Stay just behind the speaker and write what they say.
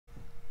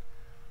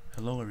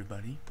Hello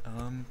everybody.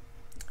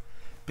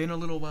 Been a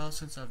little while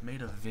since I've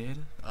made a vid.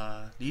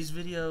 These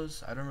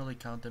videos, I don't really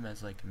count them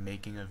as like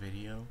making a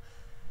video.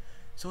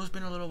 So it's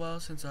been a little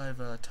while since I've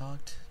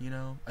talked,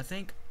 I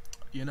think,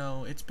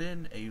 it's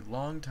been a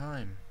long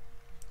time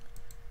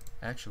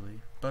actually.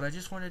 But I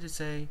just wanted to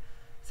say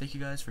thank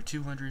you guys for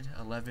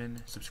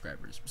 211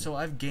 subscribers. So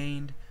I've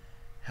gained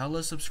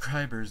hella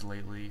subscribers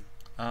lately.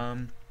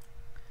 And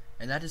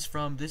that is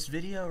from this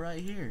video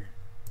right here.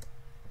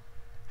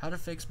 How to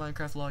fix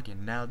Minecraft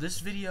login. Now this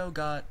video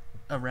got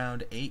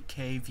around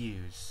 8K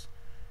views.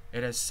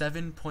 It has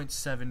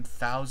 7.7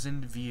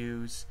 thousand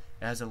views.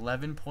 It has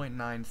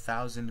 11.9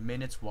 thousand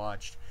minutes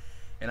watched.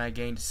 And I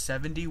gained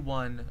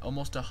 71,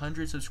 almost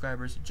 100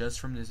 subscribers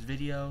just from this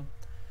video.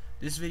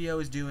 This video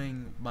is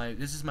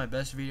this is my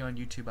best video on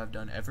YouTube I've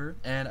done ever.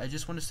 And I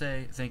just want to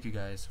say thank you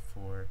guys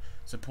for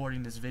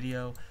supporting this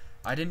video.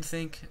 I didn't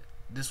think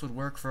this would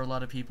work for a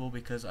lot of people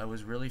because I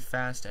was really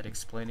fast at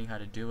explaining how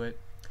to do it.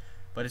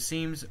 But it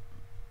seems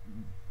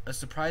a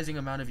surprising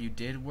amount of you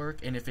did work,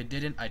 and if it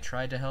didn't, I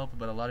tried to help,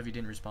 but a lot of you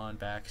didn't respond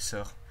back,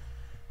 so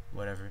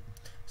whatever.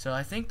 So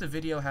I think the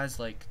video has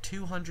like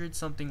 200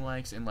 something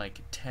likes and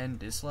like 10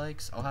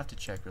 dislikes. I'll have to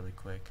check really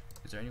quick.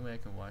 Is there any way I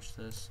can watch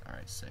this?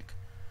 Alright, sick.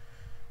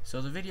 So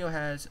the video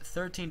has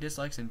 13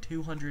 dislikes and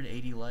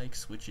 280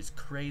 likes, which is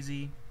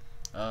crazy.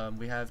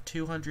 We have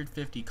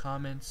 250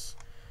 comments.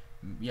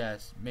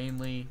 Yes,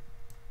 mainly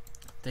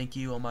thank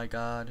you, oh my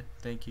god,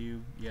 thank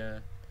you, yeah.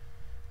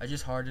 I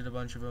just hearted a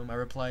bunch of them. I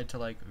replied to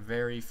like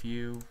very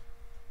few.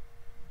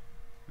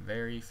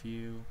 Mainly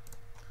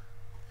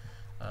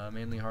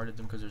hearted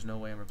them because there's no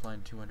way I'm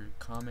replying to 200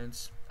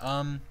 comments.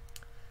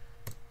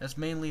 That's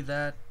mainly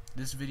that.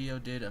 This video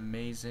did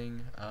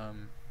amazing.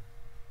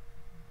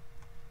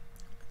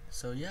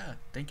 So yeah,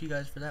 thank you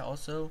guys for that.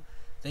 Also,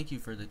 thank you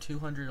for the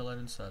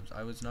 211 subs.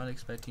 I was not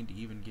expecting to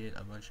even get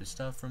a bunch of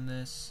stuff from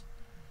this.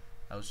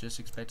 I was just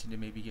expecting to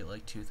maybe get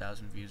like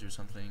 2,000 views or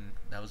something.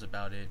 That was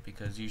about it,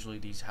 because usually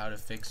these how to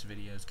fix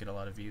videos get a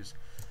lot of views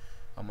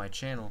on my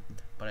channel,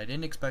 but I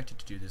didn't expect it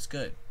to do this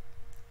good.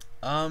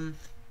 So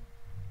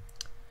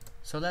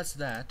that's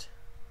that.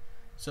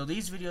 So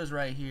these videos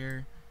right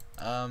here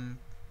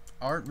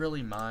aren't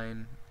really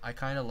mine. I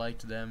kind of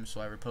liked them, so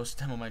I reposted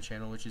them on my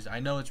channel, which is, I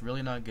know it's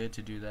really not good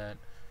to do that,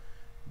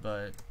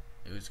 but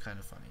it was kind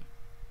of funny.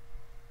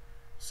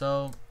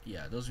 So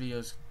yeah, those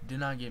videos did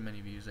not get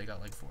many views. They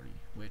got like 40,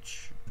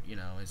 which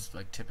is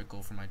like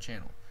typical for my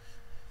channel.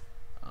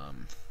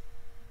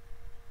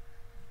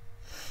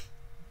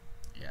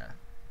 Yeah,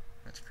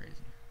 that's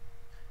crazy.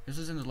 This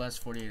was in the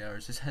last 48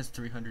 hours. This has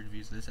 300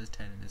 views. This has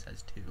 10, and this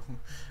has 2.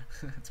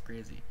 That's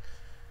crazy.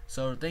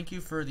 So thank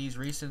you for these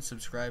recent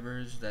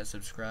subscribers that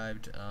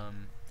subscribed.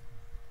 I'm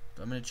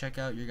gonna check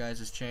out your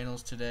guys'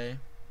 channels today.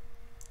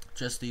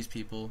 Just these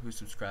people who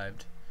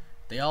subscribed.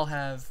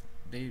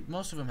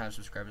 Most of them have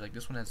subscribers. Like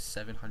this one has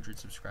 700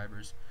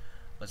 subscribers.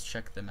 Let's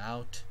check them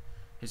out.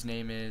 His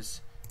name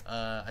is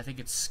I think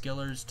it's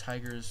Skillers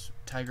Tiger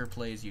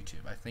Plays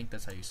YouTube. I think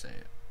that's how you say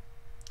it.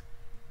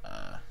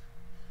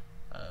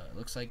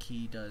 Looks like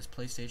he does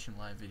PlayStation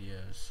Live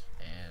videos.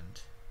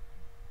 And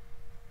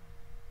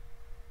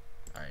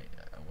alright,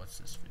 what's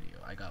this video?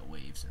 I got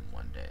waves in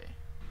one day.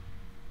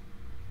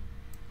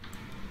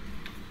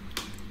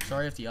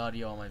 Sorry if the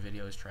audio on my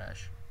video is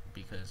trash,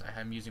 because I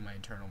am using my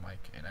internal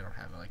mic and I don't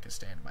have like a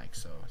stand mic,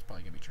 so it's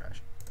probably gonna be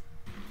trash.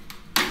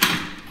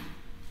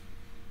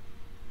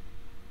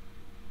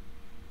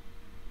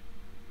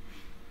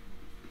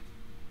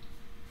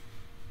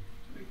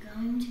 We're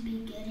going to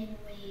be getting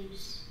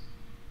waves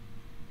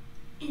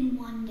in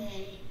one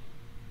day.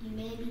 You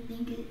may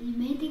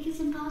think it's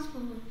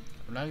impossible.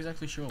 I'm not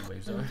exactly sure what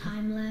waves are.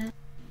 Time lapse.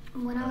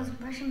 When I was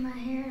brushing my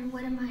hair and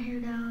wetting my hair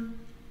down,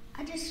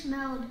 I just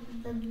smelled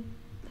the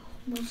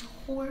most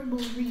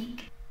horrible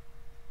reek.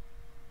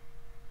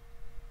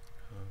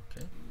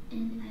 Okay.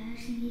 And I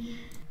actually,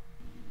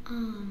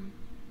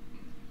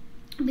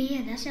 but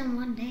yeah, that's in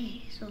one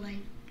day. So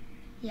like,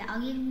 yeah, I'll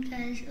give you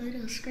guys a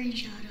little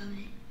screenshot of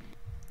it.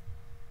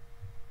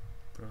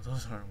 Bro,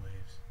 those aren't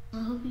waves.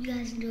 I hope you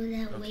guys do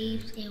that. Okay.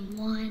 Waves in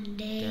one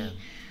day.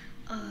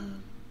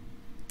 Damn.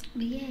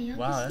 But yeah, y'all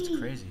wow, can see. That's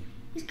crazy.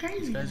 It's crazy.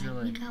 These guys are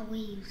like, we got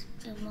waves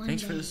in one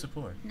thanks day. for the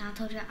support. Now I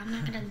told you I'm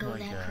not gonna go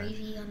that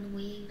crazy on the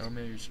waves. Oh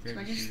man, you're scared.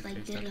 So I just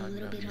like did a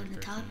little bit on the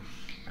top.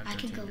 I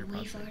could go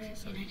way farther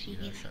and actually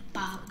get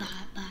bop.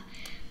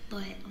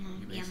 But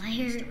yeah, my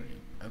hair.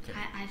 Okay.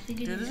 I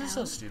figured it out. Dude, this is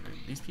so stupid.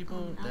 These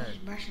people I that was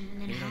brushing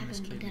and then it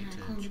happened, but then I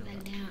combed it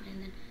back down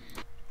and then.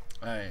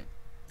 Alright,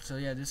 so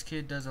yeah, this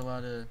kid does a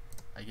lot of,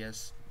 I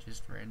guess,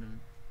 just random.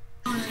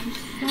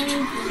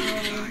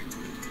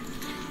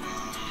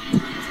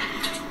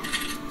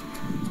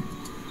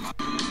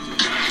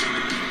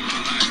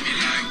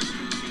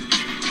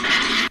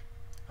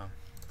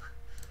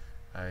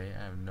 I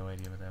have no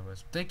idea what that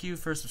was. Thank you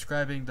for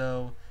subscribing,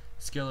 though.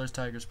 Skillers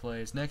Tigers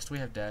Plays. Next, we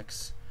have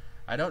Dex.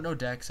 I don't know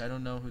Dex. I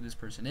don't know who this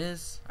person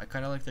is. I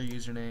kind of like their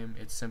username.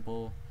 It's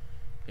simple.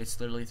 It's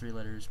literally 3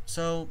 letters.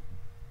 So,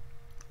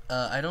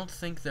 I don't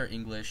think they're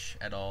English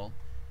at all.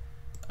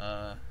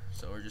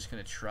 So we're just just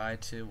gonna try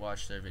to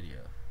watch their video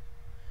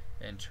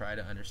and try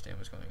to understand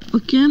what's going on.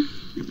 Окей.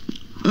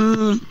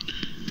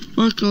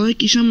 Ovako,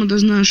 Leki, samo da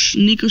znaš,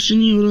 niko se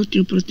nije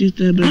urotio protiv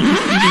tebe.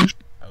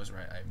 I was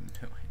right, I have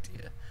no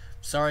idea.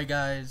 Sorry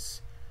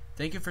guys.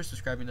 Thank you for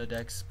subscribing to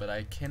Dex, but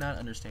I cannot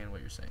understand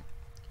what you're saying.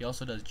 He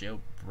also does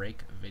jailbreak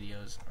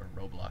videos or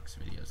Roblox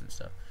videos and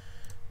stuff.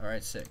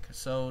 Alright, sick.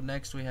 So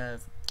next we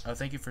have, oh,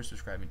 thank you for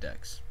subscribing,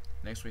 Dex.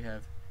 Next we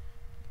have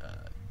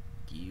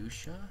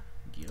Gyusha?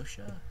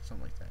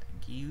 Something like that.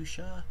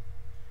 Gyusha?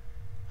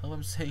 Hope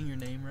I'm saying your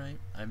name right.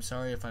 I'm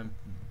sorry if I'm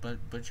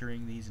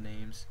butchering these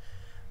names.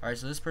 Alright,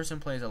 so this person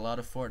plays a lot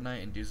of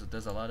Fortnite and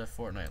does a lot of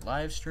Fortnite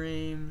live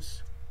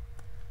streams.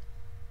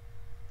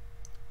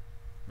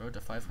 Road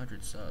to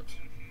 500 subs.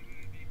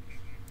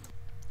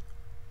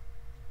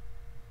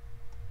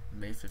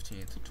 May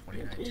 15th,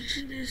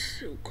 2019.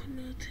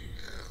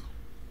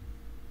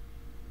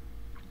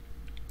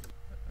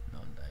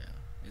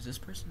 Is this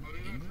person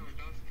English?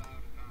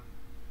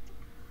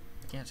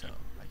 I can't tell.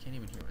 I can't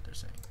even hear what they're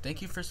saying.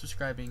 Thank you for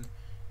subscribing,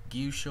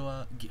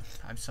 Gyushoa.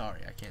 I'm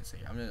sorry, I can't say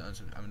it. I'm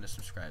gonna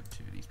subscribe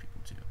to these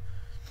people too.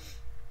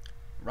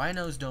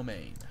 Rhino's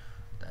Domain.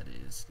 That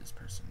is this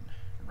person.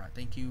 Right.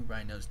 Thank you,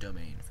 Rhino's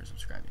Domain, for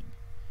subscribing.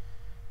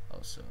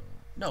 Also,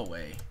 no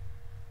way.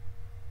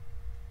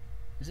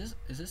 Is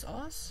this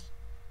us?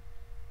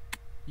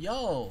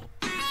 Yo,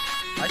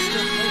 I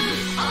still play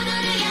this.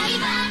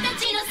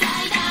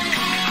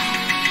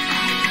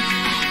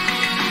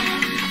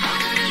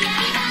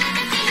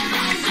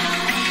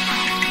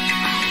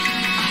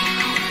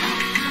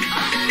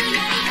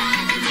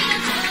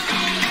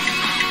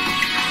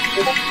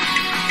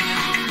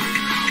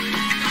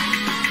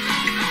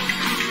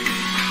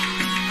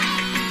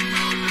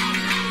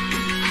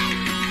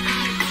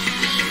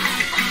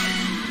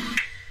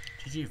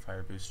 GG,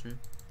 Fire Booster. That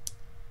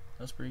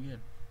was pretty good.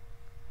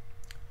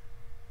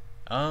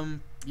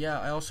 Yeah,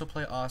 I also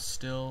play OS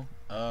still.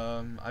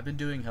 I've been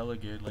doing hella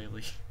good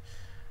lately.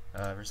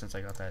 Ever since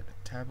I got that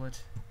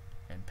tablet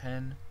and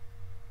pen.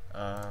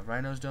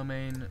 Rhino's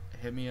Domain,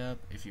 hit me up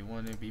if you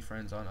want to be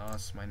friends on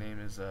OS. My name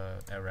is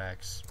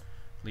Arax.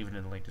 Leave it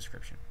in the link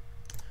description.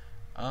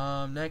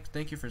 Next,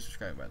 thank you for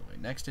subscribing, by the way.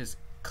 Next is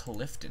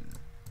Clifton.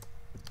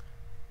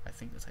 I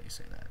think that's how you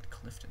say that.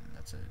 Clifton.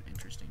 That's an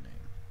interesting name.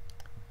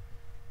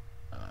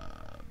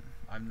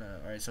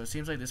 Alright, so it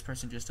seems like this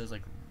person just does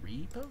like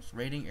reposts.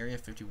 Rating Area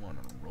 51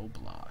 on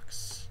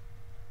Roblox.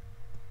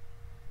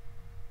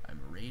 I'm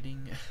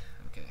rating.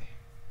 Okay.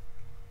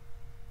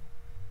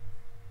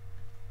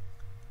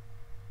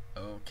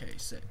 Okay,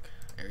 sick.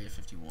 Area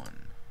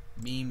 51.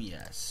 Meme,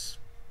 yes.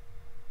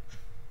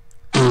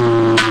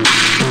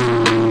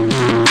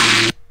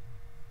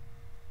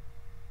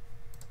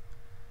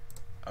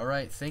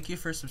 Alright, thank you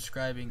for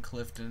subscribing,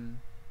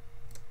 Clifton.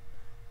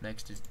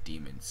 Next is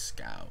Demon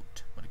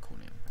Scout. What a cool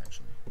name,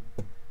 actually.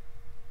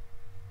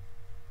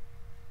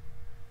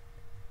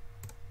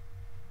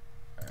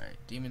 Alright,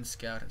 Demon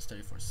Scout has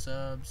 34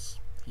 subs.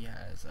 He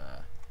has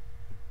a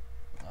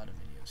lot of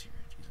videos here.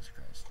 Jesus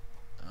Christ.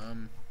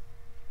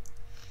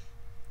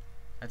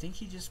 I think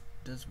he just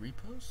does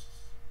reposts.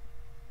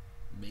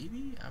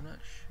 Maybe? I'm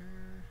not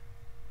sure.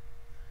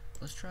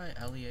 Let's try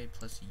LEA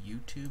plus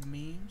YouTube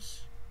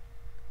memes.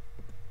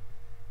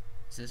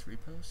 Is this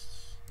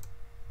reposts?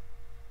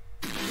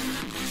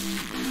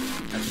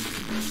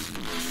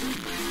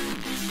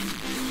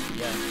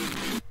 Yeah,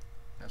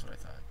 that's what I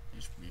thought.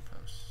 Just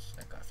reposts.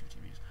 That got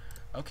 15 views.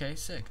 Okay,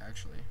 sick,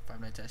 actually.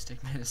 Five Nights at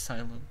Stickman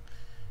Asylum.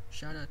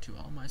 Shout out to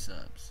all my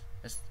subs.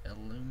 That's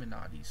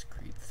Illuminati's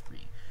Creed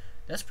 3.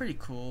 That's pretty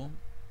cool.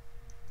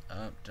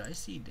 Did I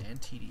see Dan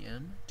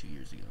TDM 2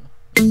 years ago?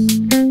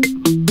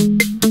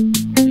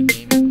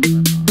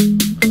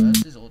 Oh,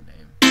 that's his old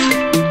name.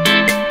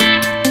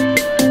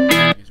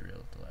 He's real.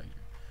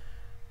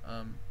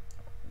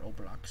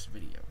 Roblox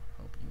video.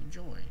 Hope you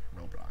enjoy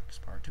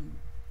Roblox Part 2.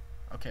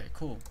 Okay,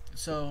 cool.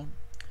 So,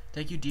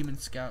 thank you, Demon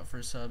Scout, for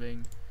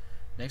subbing.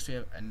 Next, we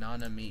have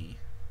Anonymy.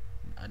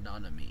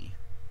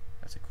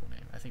 That's a cool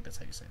name. I think that's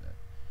how you say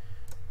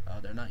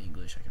that. They're not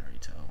English, I can already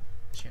tell.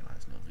 The channel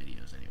has no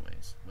videos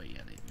anyways. Wait,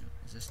 yeah, they do.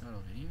 Is this not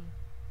a video?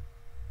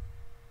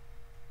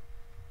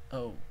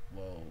 Oh,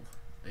 whoa.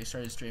 They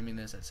started streaming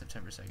this at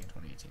September 2nd,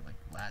 2018, like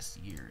last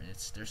year, and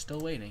they're still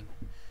waiting.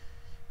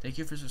 Thank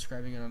you for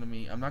subscribing on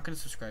me. I'm not going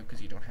to subscribe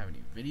because you don't have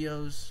any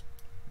videos,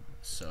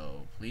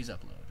 so please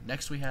upload.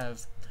 Next we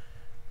have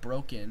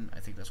Broken. I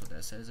think that's what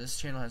that says. This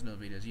channel has no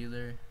videos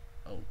either.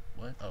 Oh,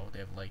 what? Oh, they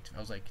have liked. I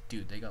was like,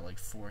 dude, they got like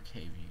 4K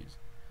views.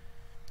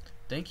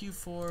 Thank you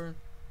for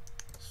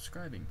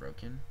subscribing,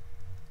 Broken.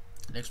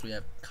 Next we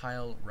have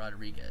Kyle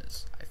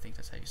Rodriguez. I think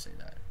that's how you say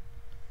that.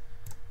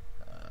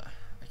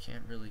 I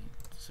can't really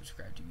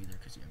subscribe to you either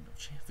because you have no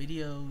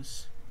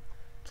videos.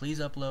 Please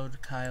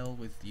upload, Kyle,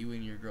 with you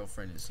and your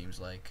girlfriend. It seems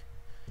like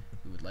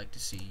we would like to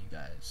see you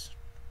guys.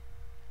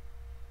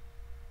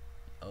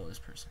 Oh, this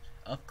person.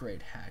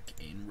 Upgrade hack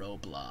in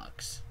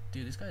Roblox.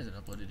 Dude, this guy hasn't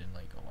uploaded in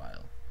like a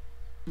while.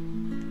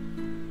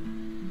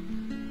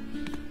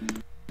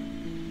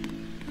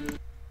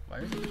 Why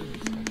are they doing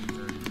these old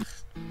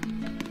birds?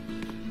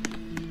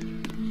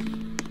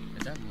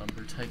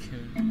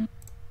 Tycoon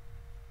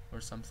or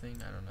something.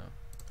 I don't know.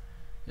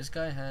 This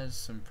guy has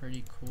some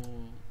pretty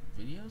cool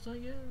videos, I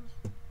guess.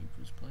 He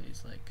just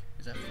plays like,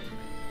 is that Fortnite?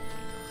 Oh my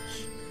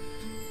gosh.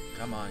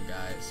 Come on,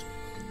 guys.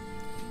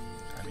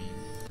 I mean,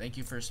 thank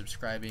you for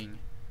subscribing,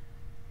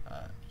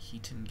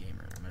 Heaton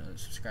Gamer. I'm gonna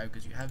subscribe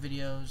because you have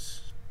videos.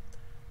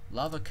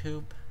 Lava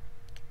Coop,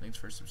 thanks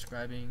for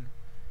subscribing.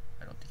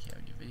 I don't think you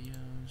have any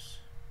videos.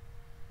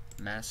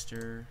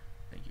 Master,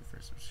 thank you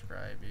for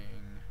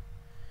subscribing.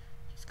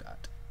 He's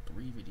got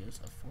 3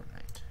 videos of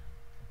Fortnite.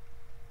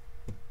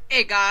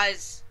 Hey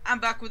guys, I'm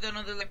back with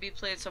another Let Me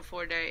Play Some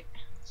Fortnite.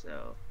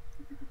 So,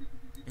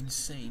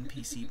 Insane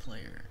PC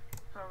player.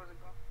 how was it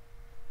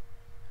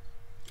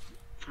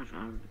going?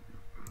 5 hours.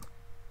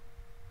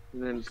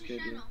 And then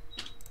skip it.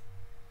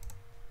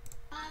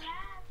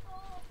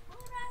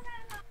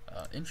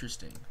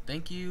 Interesting.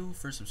 Thank you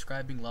for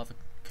subscribing, Lava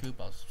Coop.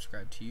 I'll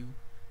subscribe to you.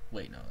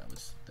 Wait, no, that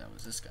was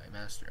this guy,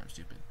 Master. I'm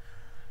stupid.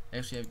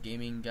 Next we have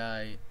Gaming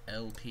Guy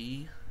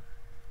LP,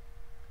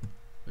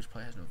 which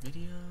probably has no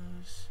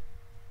videos.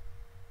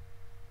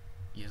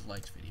 He has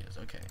liked videos.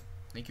 Okay.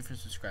 Thank you for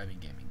subscribing,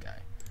 Gaming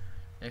Guy.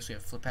 Next we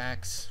have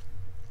Flipax.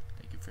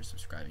 Thank you for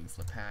subscribing,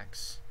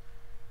 Flipax.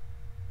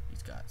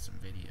 He's got some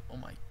video. Oh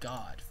my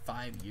God!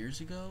 5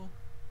 years ago.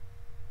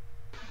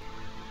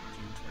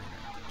 June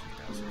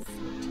 29th,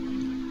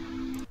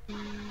 2014.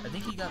 I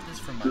think he got this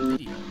from my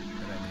video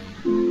that I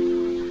made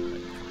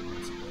like a couple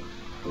months ago.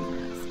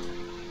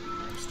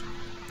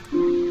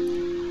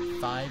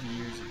 Minecraft. 5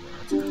 years ago.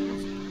 That's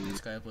crazy.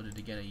 This guy uploaded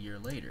again a year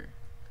later,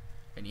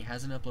 and he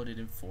hasn't uploaded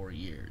in 4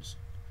 years,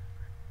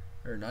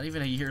 or not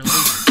even a year later.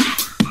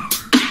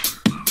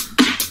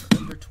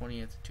 November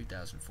 20th,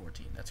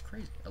 2014. That's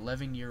crazy.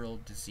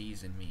 11-year-old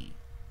disease in me.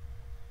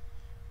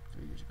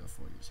 3 years ago,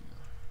 4 years ago.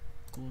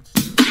 Cool.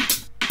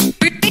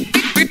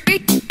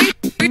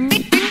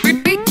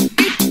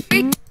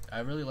 I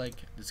really like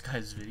this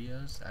guy's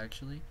videos,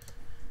 actually.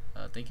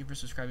 Thank you for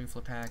subscribing,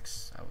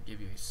 Flipax. I will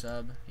give you a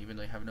sub, even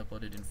though I haven't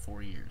uploaded in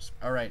 4 years.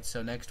 Alright,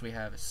 so next we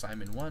have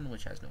Simon1,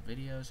 which has no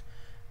videos.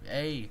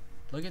 Hey,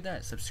 look at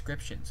that.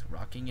 Subscriptions.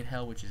 Rocking in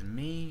Hell, which is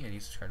me, and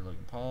he's subscribed to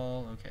Logan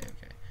Paul. Okay.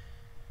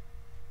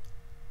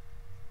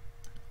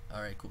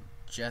 Alright, cool.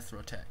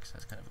 Jethro Tex.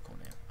 That's kind of a cool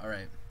name.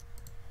 Alright.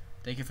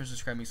 Thank you for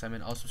subscribing,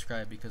 Simon. I'll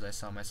subscribe because I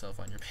saw myself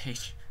on your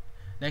page.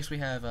 Next we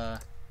have,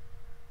 what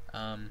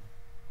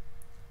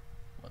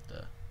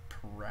the?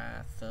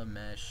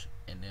 Prathamesh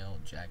Enil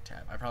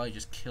Jagtab. I probably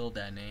just killed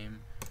that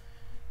name.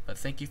 But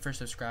thank you for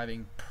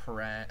subscribing,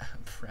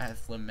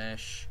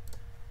 Prathamesh.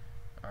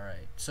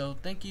 Alright, so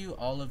thank you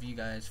all of you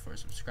guys for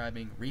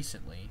subscribing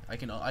recently. I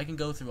can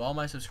go through all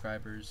my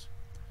subscribers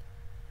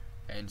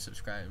and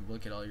subscribe and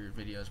look at all your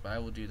videos, but I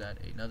will do that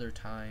another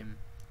time.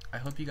 I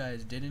hope you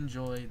guys did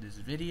enjoy this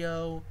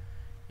video.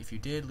 If you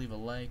did, leave a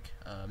like.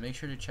 Make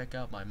sure to check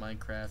out my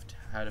Minecraft,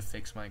 how to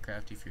fix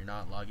Minecraft if you're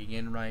not logging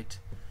in right.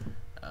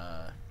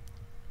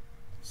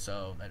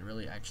 So that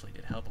really actually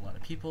did help a lot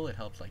of people. It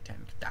helped like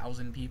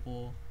 10,000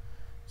 people.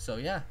 So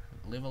yeah,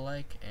 leave a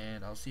like,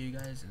 and I'll see you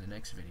guys in the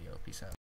next video. Peace out.